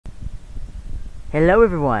Hello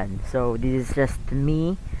everyone, so this is just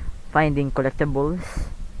me finding collectibles.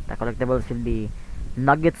 The collectibles will be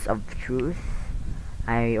nuggets of truth.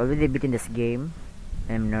 I already beaten this game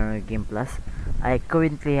in no game plus. I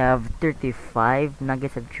currently have 35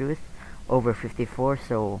 nuggets of truth over 54,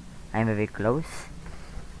 so I'm very close.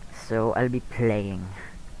 So I'll be playing.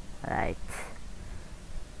 Right.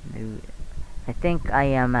 I think I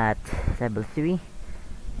am at level 3.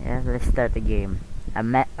 Yeah, let's start the game. A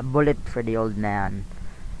bullet for the old man.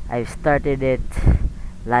 I started it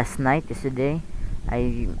last night, yesterday.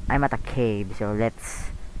 I'm at a cave, so let's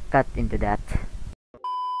cut into that.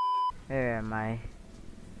 Where am I?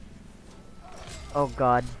 Oh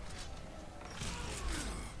God.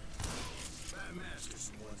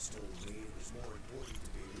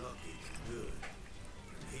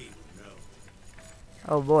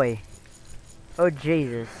 Oh boy. Oh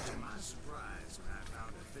Jesus.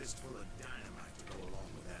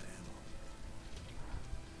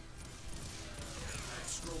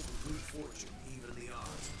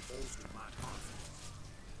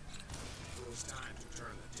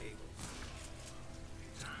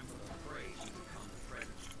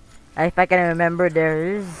 If I can remember,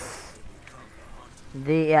 there's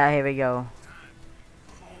the here we go.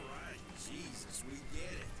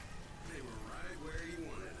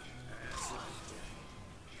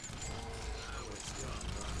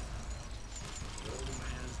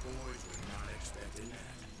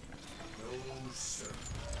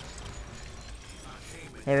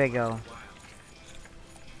 Here we go.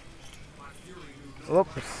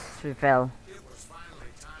 Whoops, we fell.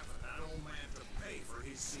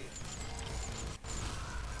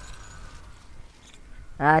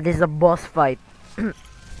 This is a boss fight.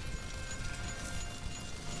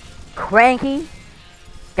 Cranky,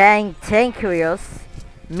 Cantankerous,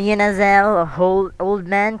 me and Azel, old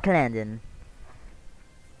man Clandon.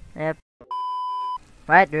 Yep.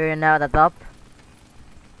 Right, we're now at the top.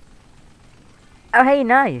 Oh hey,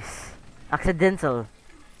 nice! Accidental.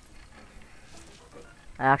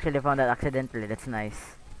 I actually found that accidentally, that's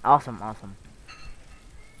nice. Awesome, awesome.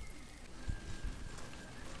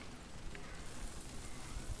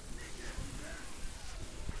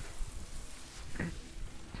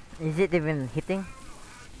 Is it even hitting?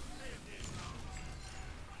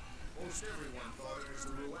 Most everyone thought it was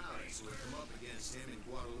the Juarez who had come up against him in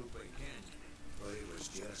Guadalupe Canyon, but it was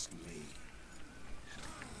just me.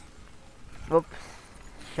 Oops.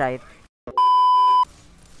 Shite.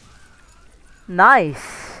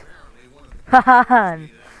 Nice! Haha!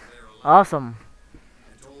 Awesome.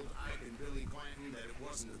 And told Ike and Billy Clanton that it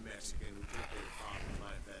wasn't the Mexican who took their father's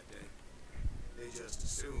life that day. They just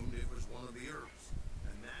assumed it was one of the herbs.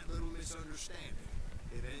 And that little misunderstanding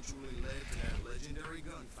eventually led to that legendary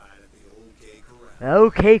gunfight at the OK Corral.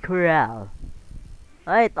 OK Corral.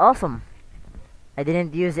 Alright, awesome. I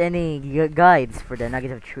didn't use any guides for the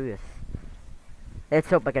Nuggets of Truth. Let's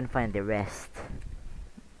hope I can find the rest.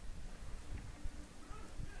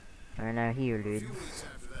 We're now here, A dudes. few weeks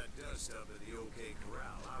after that dust up at the OK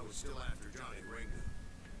Corral, I was still after Johnny Ringo.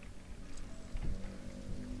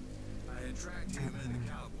 I had tracked him and the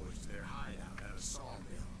cowboys to their hideout at a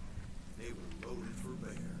sawmill. They were loaded for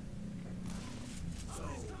bear. So,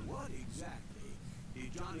 what exactly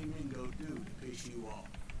did Johnny Ringo do to piss you off?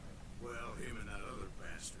 Well, him and that other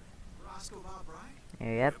bastard. Roscoe Bob Bright?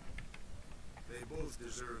 Yep. They both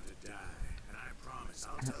deserve to die, and I promise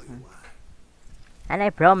I'll tell you why. And I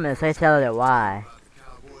promise I tell you why.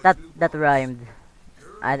 About the Cowboys' That new rhymed.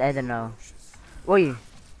 boss, I don't know. ferocious. Oi!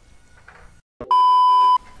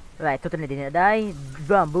 Right, totally didn't die.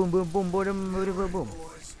 Boom, boom, boom, boom, boom, boom, boom, boom, boom.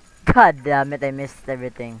 Boys, God damn it, I missed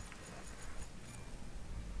everything.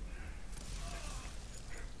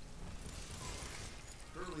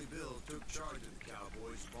 Curly Bill took charge of the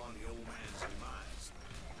Cowboys upon the old man's demise.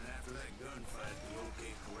 And after that gunfight at the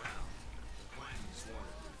OK Corral, the Clantons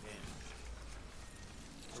wanted revenge.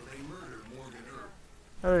 So they murdered Morgan Earp.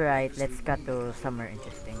 Alright, let's cut to somewhere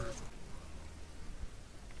interesting.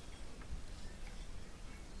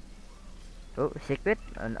 Oh, secret?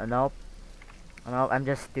 Nope. No, I'm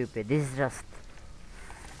just stupid. This is just...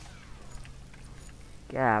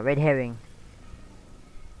 Yeah, red herring.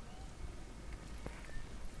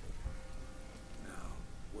 Now,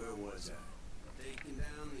 where was I? Taking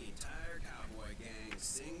down the entire cowboy gang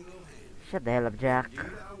single-handed. Shut the hell up, Jack. Dude,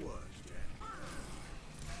 I was, Jack.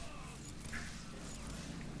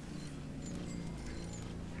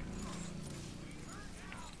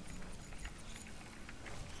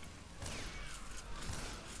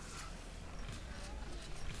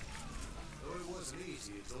 Though it wasn't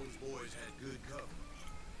easy, as those boys had good cover.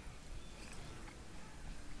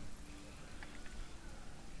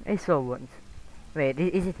 I saw once. Wait,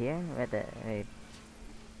 is it here? Wait.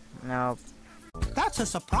 No. That's a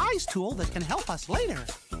surprise tool that can help us later.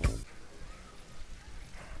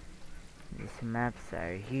 These maps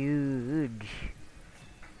are huge.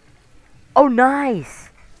 Oh, nice!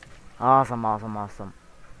 Awesome.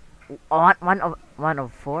 One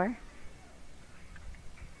of four?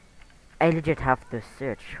 I legit have to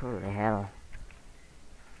search. Holy hell.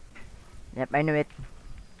 Yep, I knew it.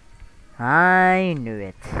 I knew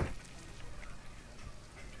it.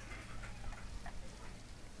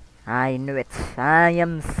 I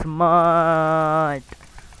am smart.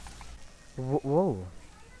 Whoa.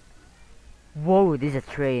 Whoa, this is a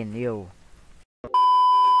train, yo. And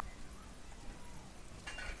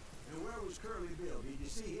where was Curly Bill? Did you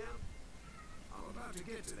see him? I'm about to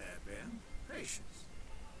get to that, Ben. Patience.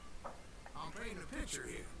 I'm painting a picture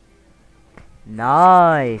here.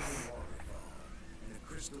 Nice. In a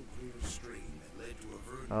crystal clear stream that led to a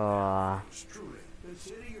verdant Oh, valley. Truly.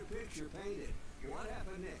 Consider your picture painted. What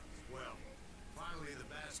happened next? Well, finally the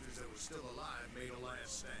bastards that were still alive made a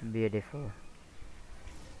last stand. beautiful.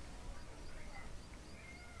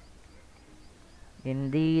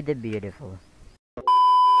 Indeed beautiful.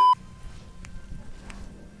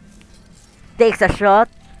 Takes a shot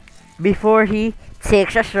before he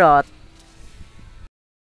takes a shot.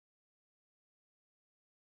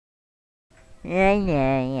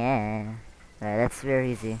 Yeah. That's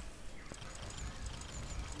very easy.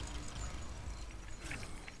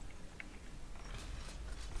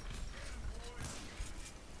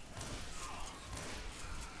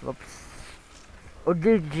 Whoops. Oh,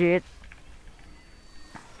 legit.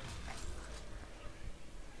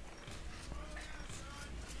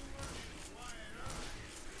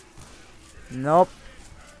 Nope.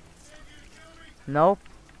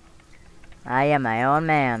 I am my own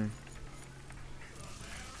man.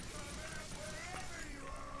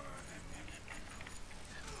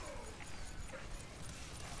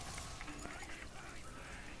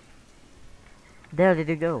 There did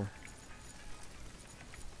you go?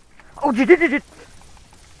 Oh, you did it!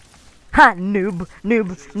 Ha! Noob!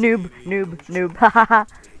 Ha ha ha!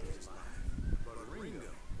 But Ringo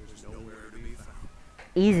was nowhere to be found.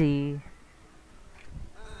 Easy.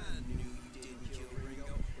 I knew you didn't kill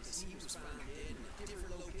Ringo, because he was found dead in a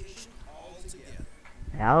different location altogether.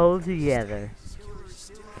 All together.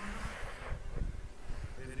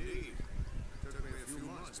 Indeed. Took me a few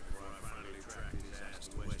months before I finally tracked his ass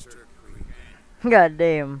to West Turkey Creek. God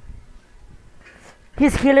damn.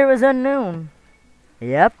 His killer was unknown.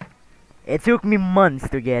 Yep. It took me months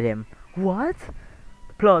to get him. What?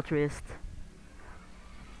 Plot twist.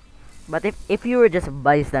 But if you were just a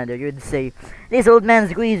bystander, you'd say, this old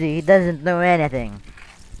man's greasy, he doesn't know anything.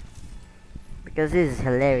 Because this is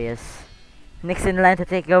hilarious. Next in line to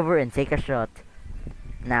take over and take a shot.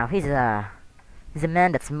 Now he's a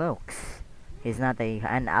man that smokes. He's not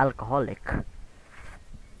an alcoholic.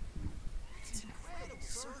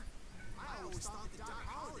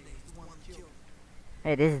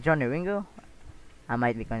 Hey, this is Johnny Ringo? I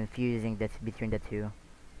might be confusing that between the two.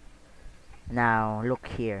 Now, look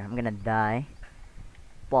here. I'm gonna die.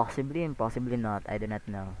 Possibly and possibly not. I do not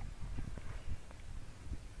know.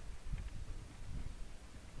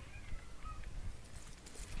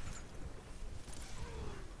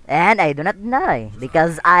 And I do not die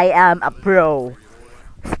because I am a pro.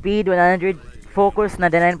 Speed 100, focus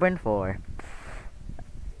 99.4.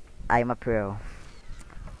 I am a pro.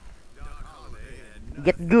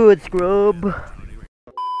 Get good, scrub.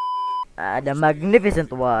 The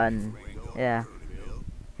magnificent one. Yeah.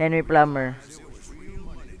 Henry Plummer.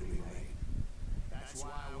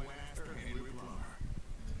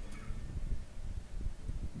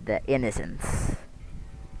 The innocence.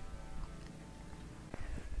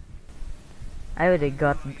 I already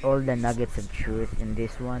got all the nuggets of truth in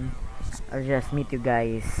this one. I'll just meet you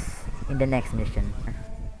guys in the next mission.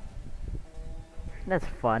 That's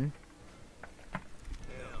fun.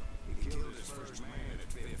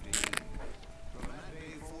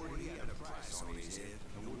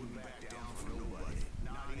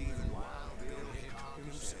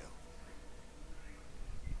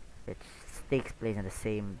 It takes place in the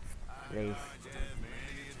same place.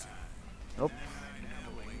 Oops.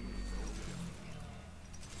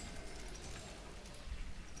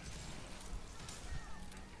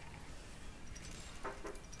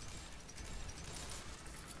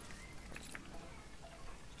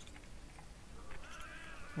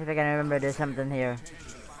 If I can remember, there's something here.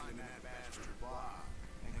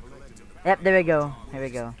 Yep, there we go. Here we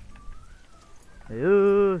go.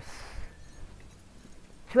 Loose.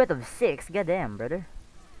 2 out of 6. Goddamn, brother.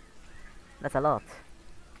 That's a lot.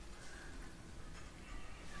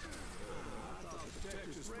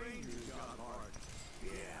 Rangers got hard.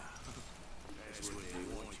 Yeah, that's what they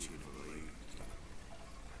want you to believe.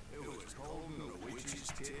 It was holding the witch's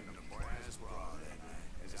tit in the brass bra that night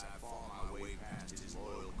as I fought my way past his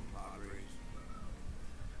loyal compadres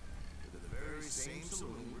to the very same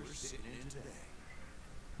saloon we're sitting in today.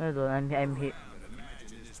 Hold on, I'm here.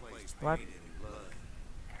 Imagine this place What? painted in blood.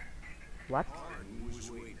 What? Martin was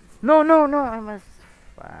waiting for No, no, no, I must.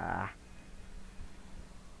 Ah.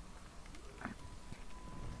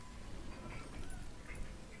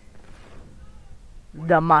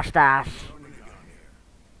 The mustache.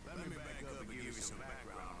 Let me back up and give you some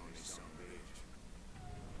background on this son of a bitch.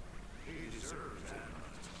 He deserves that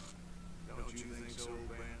much. Don't you think so,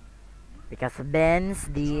 Ben? Because Ben's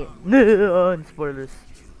the spoilers.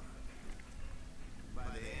 By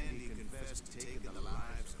the end, he confessed to taking the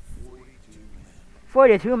lives of 42 men.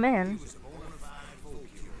 42 men. He was a bona fide folk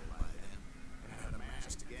hero by then, and had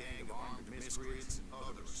amassed a gang of armed miscreants and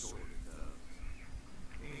other assorted thugs.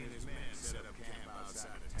 He and his men set up camp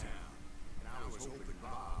outside of town, and I was hoping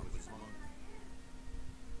Bob was among them.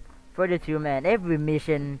 42 men. Every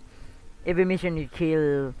mission you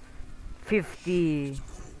kill 50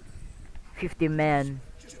 men.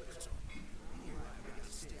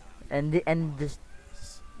 And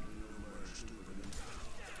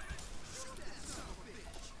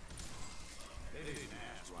They didn't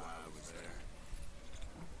ask why I was there.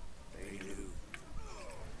 They knew.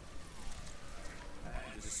 I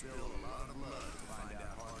had to spill a lot of blood to find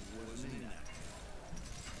out Martin wasn't in that.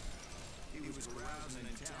 He was carousing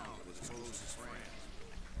in town with his closest friends.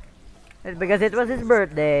 it's because it was his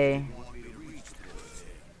birthday. He wanted me to reach the boy's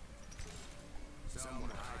head. Someone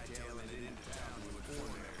hightailing it into town to inform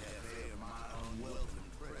their cafe of my unwelcome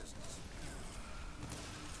presence.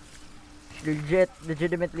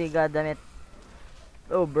 Legitimately, goddammit.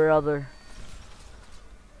 Oh, brother.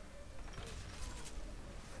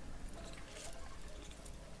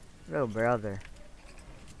 Oh, brother.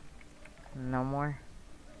 No more.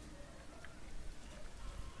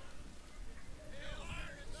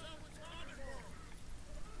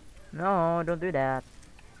 No, don't do that.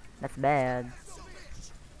 That's bad.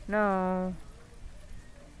 No.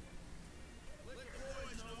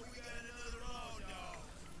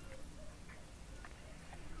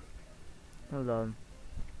 Hold on.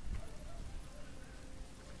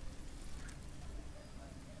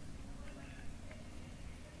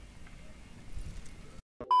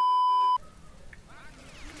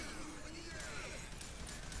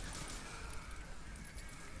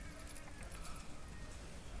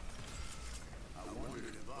 I wondered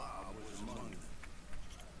if Bob was among them.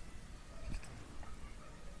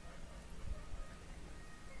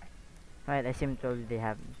 Right, I seem to already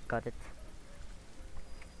have got it.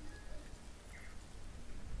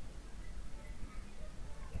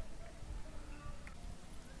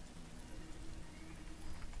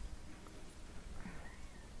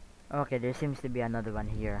 Okay, there seems to be another one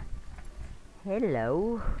here.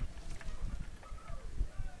 Hello.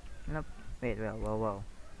 Nope. Wait, whoa.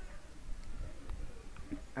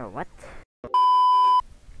 Oh, what?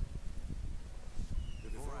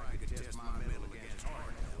 Before I could test my mettle against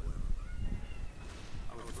Hart, however,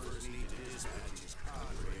 I would first need to dispatch his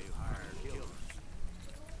cadre of hired killers.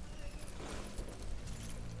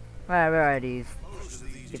 Where are these Most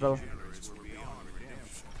of these people? degenerates were beyond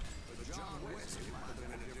redemption, but John Wesley might have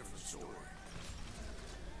been a different story.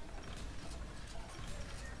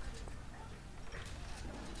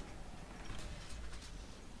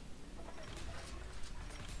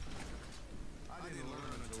 I didn't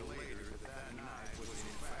learn until later that that night was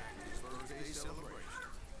in fact his birthday celebration.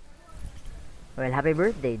 Well, happy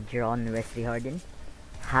birthday, John Wesley Harden.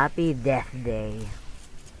 Happy Death Day.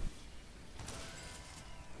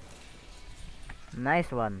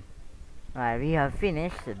 Nice one. Alright, we have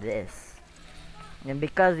finished this. And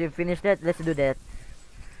because we finished that, let's do that.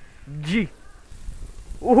 G.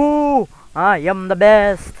 Ooh! I am the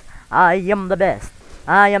best. I am the best.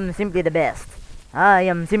 I am simply the best. I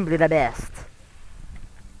am simply the best.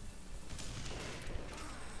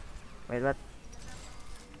 Wait, what?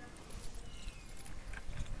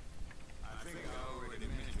 I think I already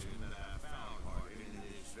mentioned that I found Hart in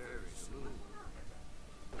this very saloon.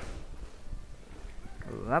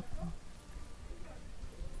 Up.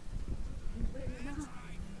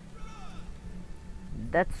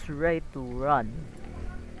 That's right to run.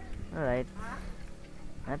 Alright.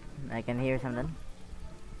 What? I can hear something.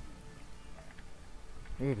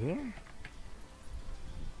 Is it here?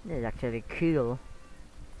 This is actually cool.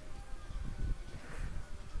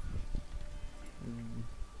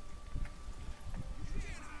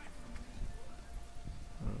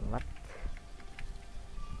 What?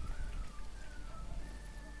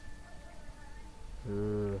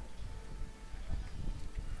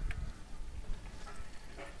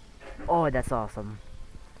 Oh, that's awesome.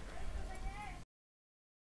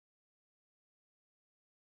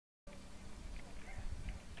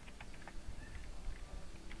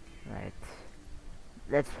 Right.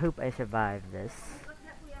 Let's hope I survive this.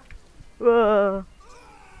 Whoa.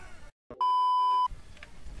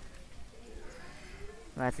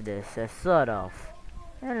 What's this? A sort of.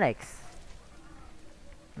 Legs.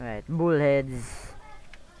 Right. Bullheads.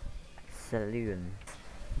 Saloon.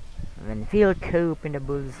 Winfield Cope in the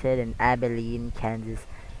Bull's Head in Abilene, Kansas.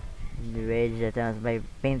 The rage attempts by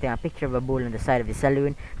painting a picture of a bull on the side of the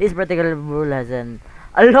saloon. This particular bull has a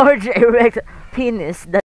large erect penis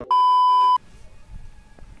that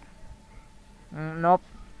nope.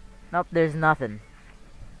 Nope, there's nothing.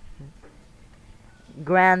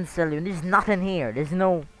 Grand Saloon. There's nothing here. There's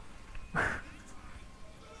no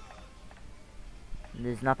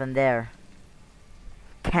there's nothing there.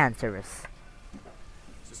 Cancerous.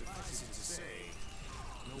 Suffice it to say,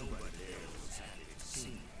 nobody there was happy to see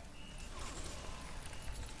me.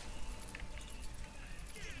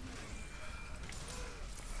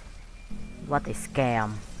 What a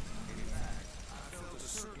scam. I felt a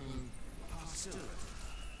certain hostility.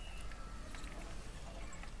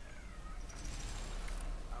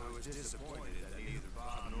 I was disappointed that neither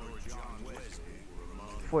Bob nor John Wesley were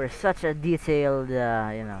among For such a detailed, you know.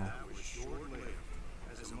 I was short-lived.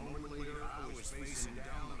 As a moment later, I was facing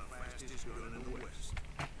down the fastest gun in the West.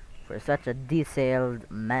 For such a detailed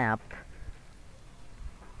map,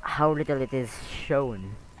 how little it is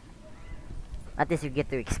shown. At least you get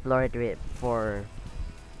to explore it for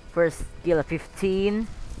first kill a 15,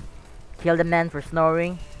 kill the man for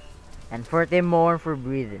snoring, and 40 more for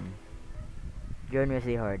breathing. John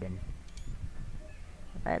Wesley Harden.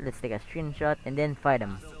 Alright, let's take a screenshot and then fight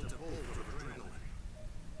him.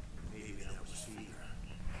 Maybe that was fear.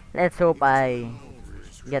 Let's hope I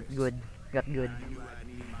get good. Got good. I knew I'd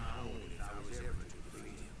need my own if I was ever to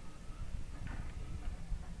defeat him.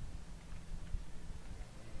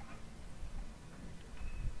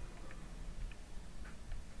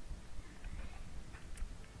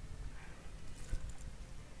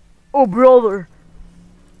 Oh brother!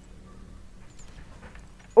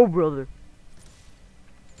 Oh brother!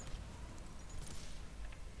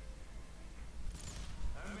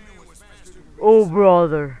 That man was faster than Oh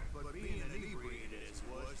brother! but being inebriated as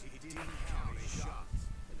was, he didn't count his shots.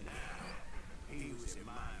 And now, he was at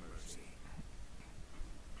my mercy.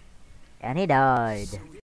 And he died. So